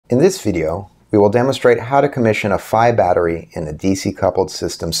In this video, we will demonstrate how to commission a Phi battery in a DC-coupled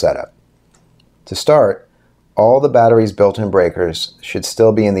system setup. To start, all the battery's built-in breakers should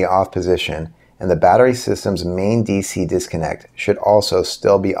still be in the off position, and the battery system's main DC disconnect should also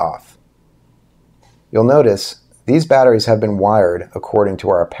still be off. You'll notice these batteries have been wired according to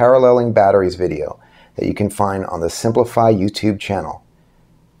our paralleling batteries video that you can find on the Simplify YouTube channel.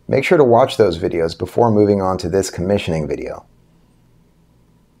 Make sure to watch those videos before moving on to this commissioning video.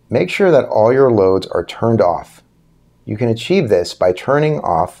 Make sure that all your loads are turned off. You can achieve this by turning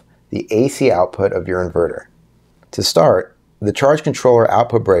off the AC output of your inverter. To start, the charge controller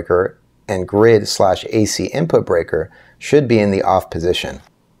output breaker and grid/AC input breaker should be in the off position.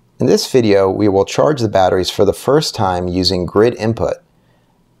 In this video, we will charge the batteries for the first time using grid input,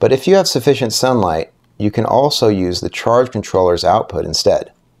 but if you have sufficient sunlight, you can also use the charge controller's output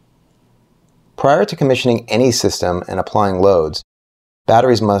instead. Prior to commissioning any system and applying loads,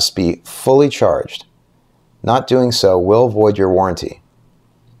 batteries must be fully charged. Not doing so will void your warranty.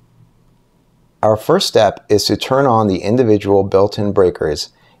 Our first step is to turn on the individual built-in breakers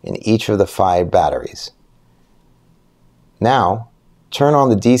in each of the 5 batteries. Now, turn on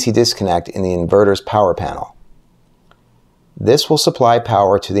the DC disconnect in the inverter's power panel. This will supply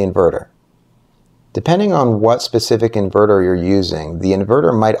power to the inverter. Depending on what specific inverter you're using, the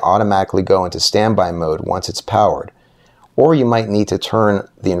inverter might automatically go into standby mode once it's powered, or you might need to turn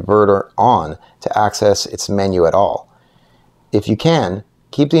the inverter on to access its menu at all. If you can,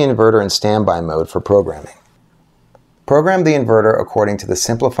 keep the inverter in standby mode for programming. Program the inverter according to the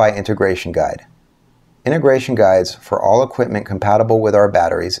Simplify integration guide. Integration guides for all equipment compatible with our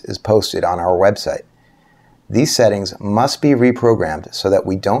batteries is posted on our website. These settings must be reprogrammed so that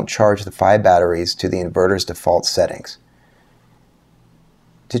we don't charge the Phi batteries to the inverter's default settings.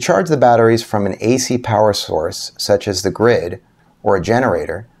 To charge the batteries from an AC power source, such as the grid or a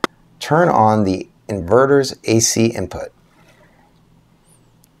generator, turn on the inverter's AC input.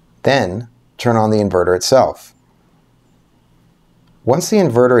 Then, turn on the inverter itself. Once the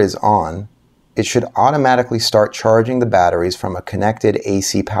inverter is on, it should automatically start charging the batteries from a connected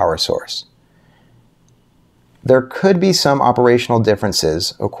AC power source. There could be some operational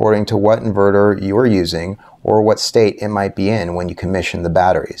differences according to what inverter you are using or what state it might be in when you commission the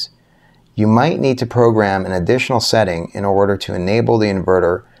batteries. You might need to program an additional setting in order to enable the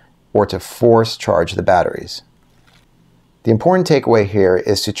inverter or to force charge the batteries. The important takeaway here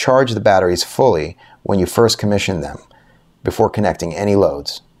is to charge the batteries fully when you first commission them, before connecting any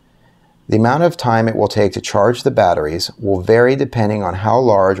loads. The amount of time it will take to charge the batteries will vary depending on how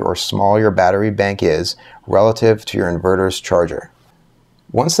large or small your battery bank is relative to your inverter's charger.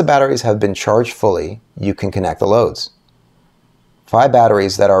 Once the batteries have been charged fully, you can connect the loads. 5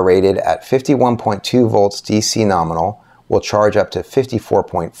 batteries that are rated at 51.2 volts DC nominal will charge up to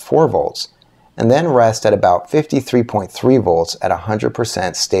 54.4 volts and then rest at about 53.3 volts at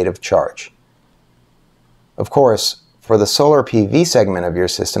 100% state of charge. Of course, for the solar PV segment of your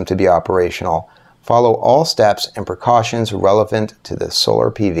system to be operational, follow all steps and precautions relevant to the solar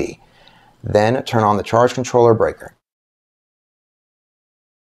PV. Then turn on the charge controller breaker.